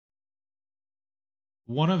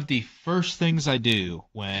One of the first things I do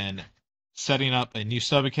when setting up a new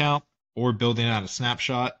sub account or building out a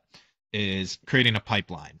snapshot is creating a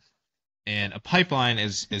pipeline. And a pipeline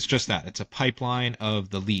is just that. It's a pipeline of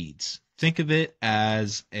the leads. Think of it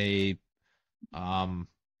as a kind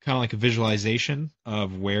of like a visualization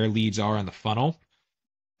of where leads are in the funnel.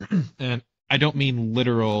 And I don't mean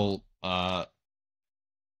literal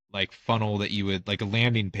like funnel that you would like a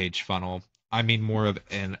landing page funnel. I mean more of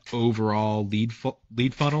an overall lead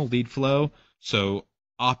funnel, lead flow. So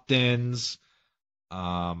opt-ins,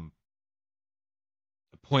 um,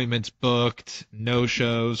 appointments booked,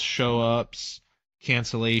 no-shows, show-ups,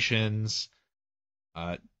 cancellations,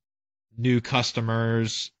 uh, new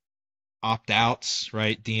customers, opt-outs,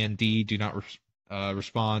 right? DND, do not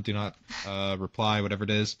respond, do not reply, whatever it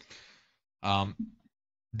is. Um,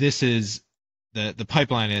 this is the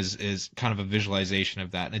pipeline is kind of a visualization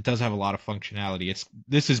of that, and it does have a lot of functionality.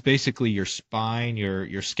 This is basically your spine,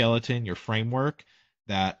 your skeleton, your framework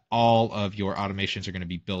that all of your automations are going to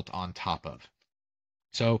be built on top of.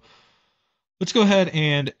 So let's go ahead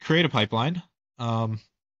and create a pipeline. I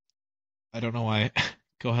don't know why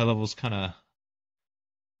GoHighLevel is kind of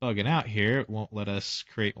bugging out here. It won't let us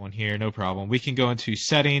create one here. No problem. We can go into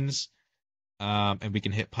settings, and we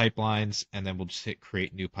can hit pipelines, and then we'll just hit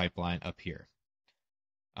create new pipeline up here.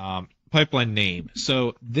 Pipeline name.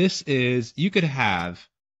 So this is, you could have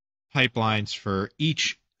pipelines for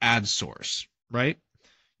each ad source, right?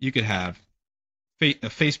 You could have a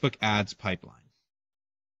Facebook ads pipeline.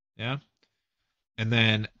 Yeah. And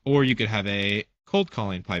then, or you could have a cold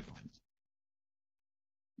calling pipeline.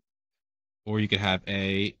 Or you could have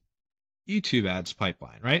a YouTube ads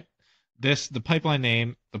pipeline, right? The pipeline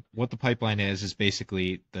name, what the pipeline is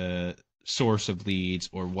basically the source of leads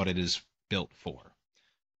or what it is built for.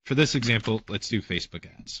 For this example, let's do Facebook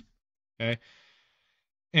ads. Okay.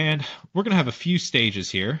 And we're going to have a few stages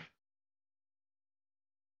here.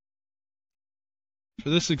 For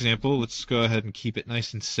this example, let's go ahead and keep it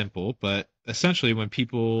nice and simple. But essentially, when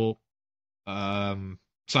people sign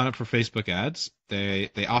up for Facebook ads, they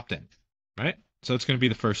opt in, right? So it's going to be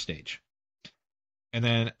the first stage. And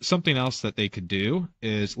then something else that they could do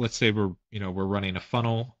is, let's say we're running a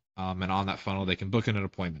funnel, and on that funnel they can book in an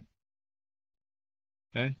appointment.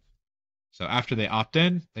 Okay. So after they opt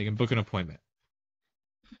in, they can book an appointment.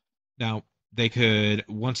 Now, they could,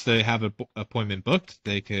 once they have an appointment booked,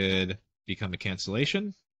 they could become a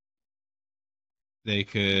cancellation. They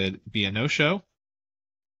could be a no-show.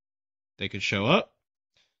 They could show up.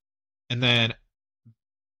 And then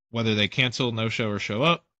whether they cancel, no-show, or show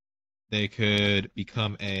up, they could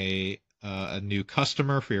become a new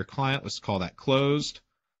customer for your client. Let's call that closed.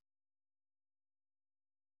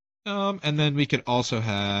 And then we could also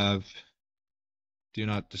have do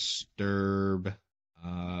not disturb,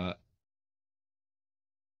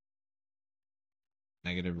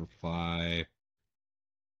 negative reply,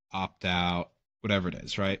 opt out, whatever it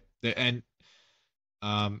is, right? And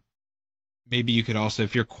maybe you could also,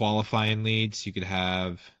 if you're qualifying leads, you could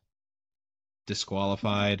have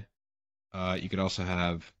disqualified. You could also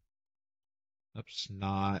have, oops,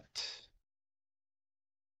 not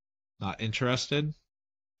interested.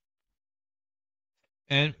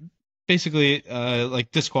 And basically,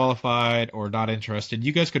 like disqualified or not interested,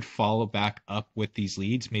 you guys could follow back up with these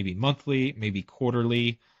leads, maybe monthly, maybe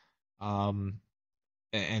quarterly. And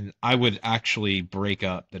I would actually break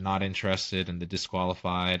up the not interested and the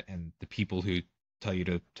disqualified and the people who tell you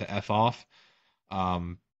to F off,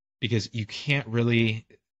 because you can't really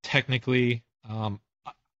technically,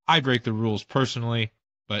 I break the rules personally,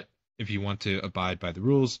 but if you want to abide by the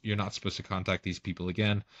rules, you're not supposed to contact these people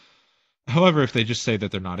again. However, if they just say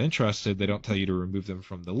that they're not interested, they don't tell you to remove them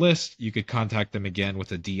from the list, you could contact them again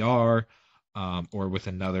with a DR, or with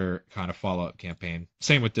another kind of follow-up campaign.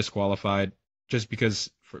 Same with disqualified, just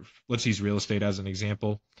because, let's use real estate as an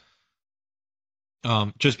example.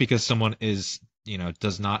 Just because someone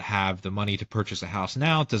does not have the money to purchase a house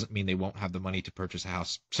now doesn't mean they won't have the money to purchase a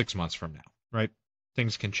house 6 months from now, right?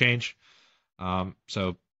 Things can change.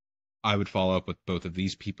 So I would follow up with both of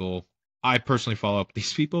these people. I personally follow up with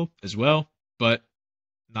these people as well, but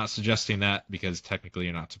not suggesting that because technically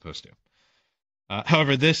you're not supposed to.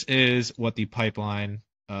 However, this is what the pipeline,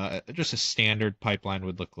 just a standard pipeline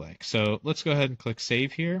would look like. So let's go ahead and click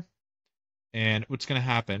save here. And what's going to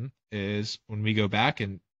happen is when we go back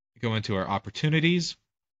and go into our opportunities,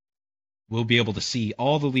 we'll be able to see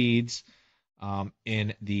all the leads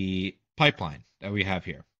in the pipeline that we have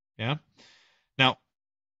here. Yeah. Now,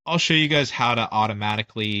 I'll show you guys how to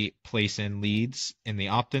automatically place in leads in the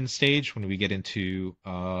opt-in stage when we get into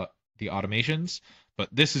the automations. But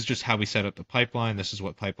this is just how we set up the pipeline. This is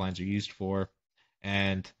what pipelines are used for.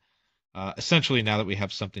 And essentially, now that we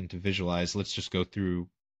have something to visualize, let's just go through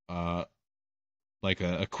like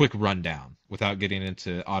a quick rundown without getting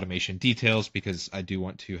into automation details, because I do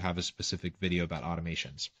want to have a specific video about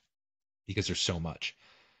automations because there's so much.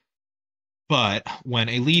 But when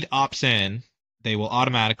a lead opts in, they will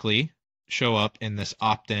automatically show up in this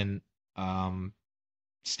opt-in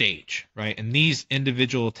stage, right? And these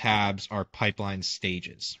individual tabs are pipeline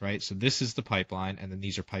stages, right? So this is the pipeline, and then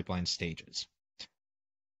these are pipeline stages.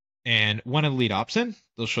 And when a lead opts in,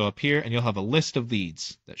 they'll show up here, and you'll have a list of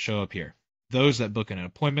leads that show up here. Those that book an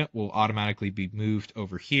appointment will automatically be moved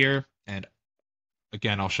over here. And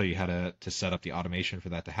again, I'll show you how to set up the automation for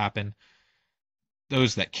that to happen.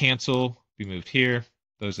 Those that cancel be moved here.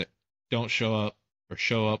 Those that don't show up or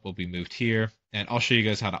show up will be moved here. And I'll show you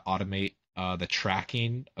guys how to automate the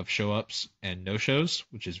tracking of show ups and no shows,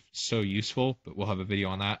 which is so useful, but we'll have a video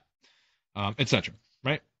on that, etc.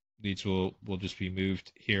 Right? Leads will just be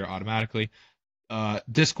moved here automatically.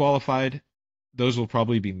 Disqualified, those will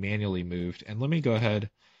probably be manually moved. And let me go ahead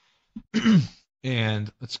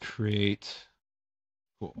and let's create,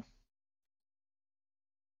 cool.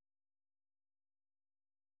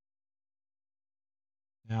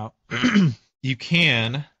 Now, you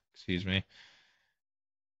can, excuse me,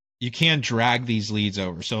 you can drag these leads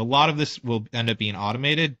over. So a lot of this will end up being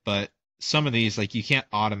automated, but some of these, like, you can't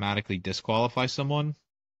automatically disqualify someone.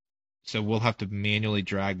 So we'll have to manually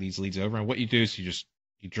drag these leads over. And what you do is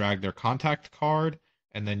you drag their contact card,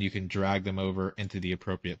 and then you can drag them over into the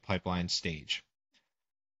appropriate pipeline stage.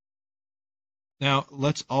 Now,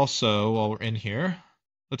 let's also, while we're in here,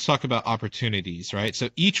 let's talk about opportunities, right? So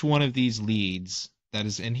each one of these leads that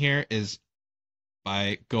is in here is,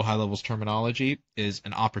 by GoHighLevel's terminology, is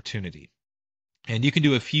an opportunity. And you can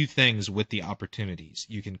do a few things with the opportunities.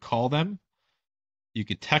 You can call them, you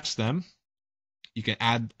could text them, you can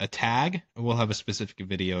add a tag, and we'll have a specific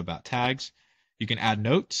video about tags. You can add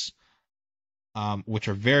notes, which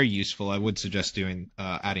are very useful. I would suggest doing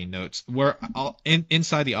adding notes.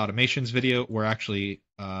 Inside the automations video, we're actually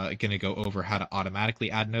going to go over how to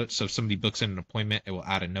automatically add notes. So if somebody books in an appointment, it will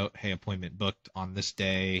add a note, hey, appointment booked on this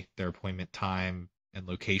day, their appointment time and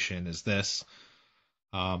location is this.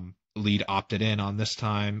 Lead opted in on this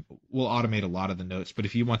time. We'll automate a lot of the notes, but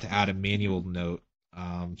if you want to add a manual note,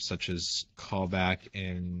 such as callback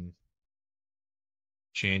in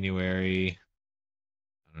January,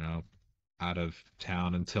 I don't know, out of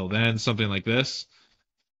town until then, something like this,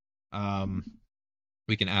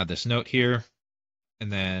 we can add this note here, and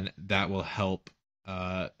then that will help,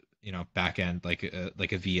 back end, like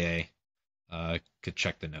a VA could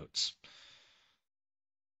check the notes.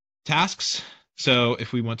 Tasks. So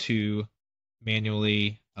if we want to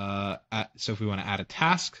manually, so if we want to add a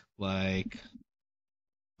task like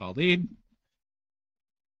call lead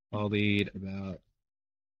about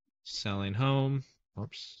selling home,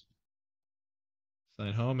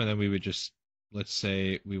 selling home, and then we would just, let's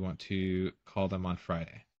say we want to call them on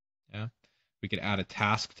Friday. Yeah, we could add a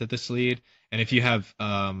task to this lead, and if you have,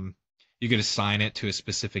 you could assign it to a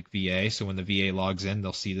specific VA. So when the VA logs in,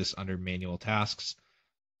 they'll see this under manual tasks.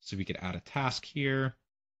 So we could add a task here,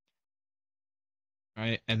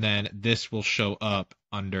 right? And then this will show up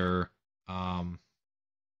under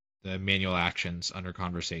the manual actions under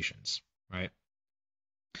conversations, right?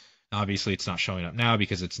 Obviously, it's not showing up now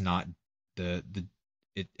because it's not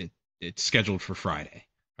it's scheduled for Friday,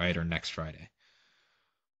 right, or next Friday.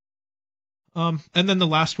 And then the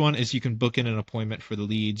last one is you can book in an appointment for the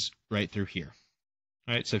leads right through here.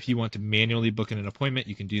 All right, so if you want to manually book in an appointment,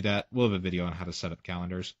 you can do that. We'll have a video on how to set up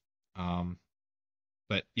calendars.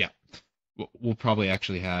 But yeah, we'll probably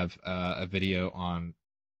actually have a video on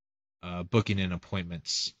booking in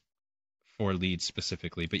appointments for leads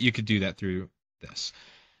specifically, but you could do that through this.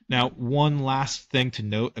 Now, one last thing to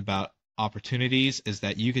note about opportunities is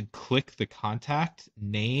that you could click the contact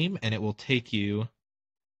name and it will take you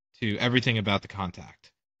to everything about the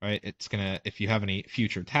contact, right? It's gonna, if you have any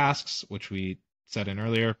future tasks, which we set in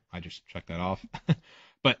earlier, I just checked that off.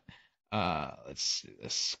 But let's do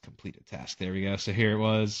this completed task. There we go. So here it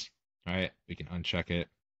was. All right, we can uncheck it.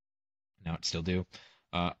 Now it's still due.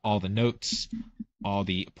 All the notes, all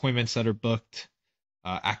the appointments that are booked,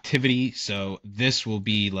 activity. So this will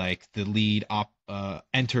be like the lead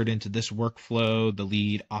entered into this workflow, the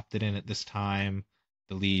lead opted in at this time,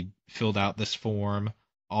 the lead filled out this form,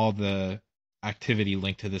 all the activity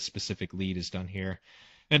linked to this specific lead is done here.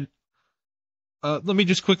 And let me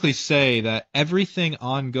just quickly say that everything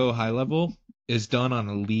on GoHighLevel is done on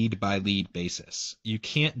a lead by lead basis. You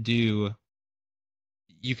can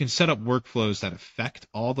set up workflows that affect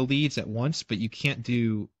all the leads at once, but you can't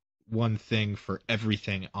do one thing for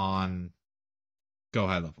everything on Go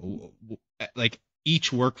high level. Like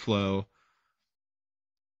each workflow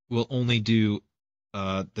will only do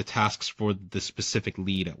the tasks for the specific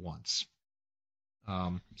lead at once.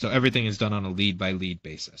 So everything is done on a lead by lead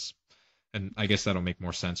basis. And I guess that'll make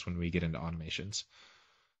more sense when we get into automations.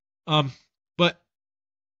 But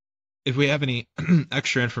if we have any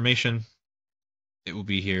extra information, it will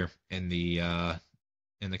be here in the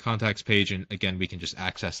contacts page, and again, we can just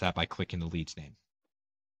access that by clicking the lead's name.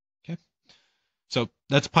 Okay, so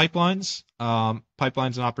that's pipelines,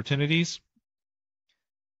 pipelines and opportunities.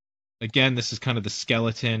 Again, this is kind of the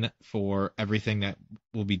skeleton for everything that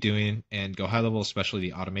we'll be doing in GoHighLevel, especially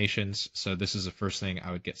the automations. So this is the first thing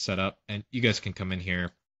I would get set up, and you guys can come in here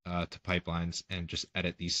to pipelines and just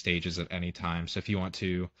edit these stages at any time. So if you want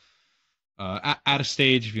to add a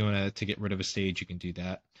stage, if you want to get rid of a stage, you can do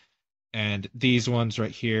that. And these ones right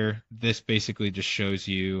here, this basically just shows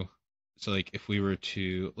you. So like if we were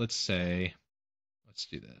to, let's do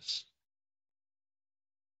this.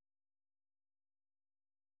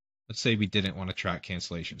 Let's say we didn't want to track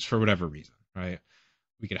cancellations for whatever reason, right?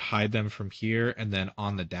 We could hide them from here, and then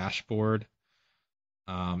on the dashboard,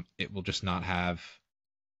 it will just not have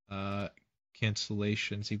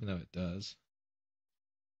cancellations, even though it does.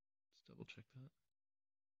 Let's double check that.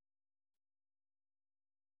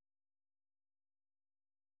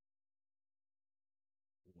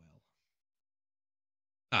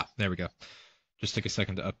 Well, there we go. Just took a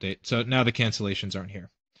second to update. So now the cancellations aren't here.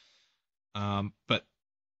 But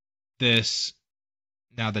this,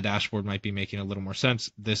 now the dashboard might be making a little more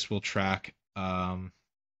sense. This will track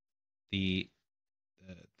the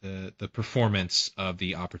performance of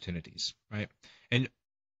the opportunities, right? And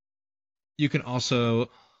you can also,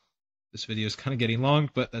 this video is kind of getting long,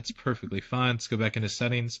 but that's perfectly fine. Let's go back into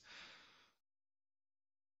settings.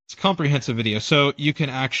 It's a comprehensive video, so you can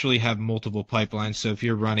actually have multiple pipelines. So if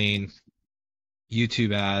you're running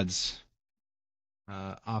YouTube ads,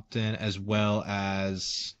 opt-in, as well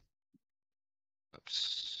as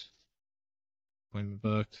appointment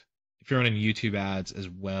booked. If you're running YouTube ads as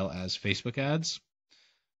well as Facebook ads,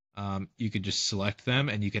 you could just select them,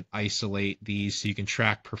 and you can isolate these so you can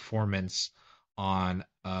track performance on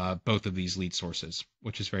both of these lead sources,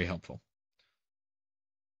 which is very helpful.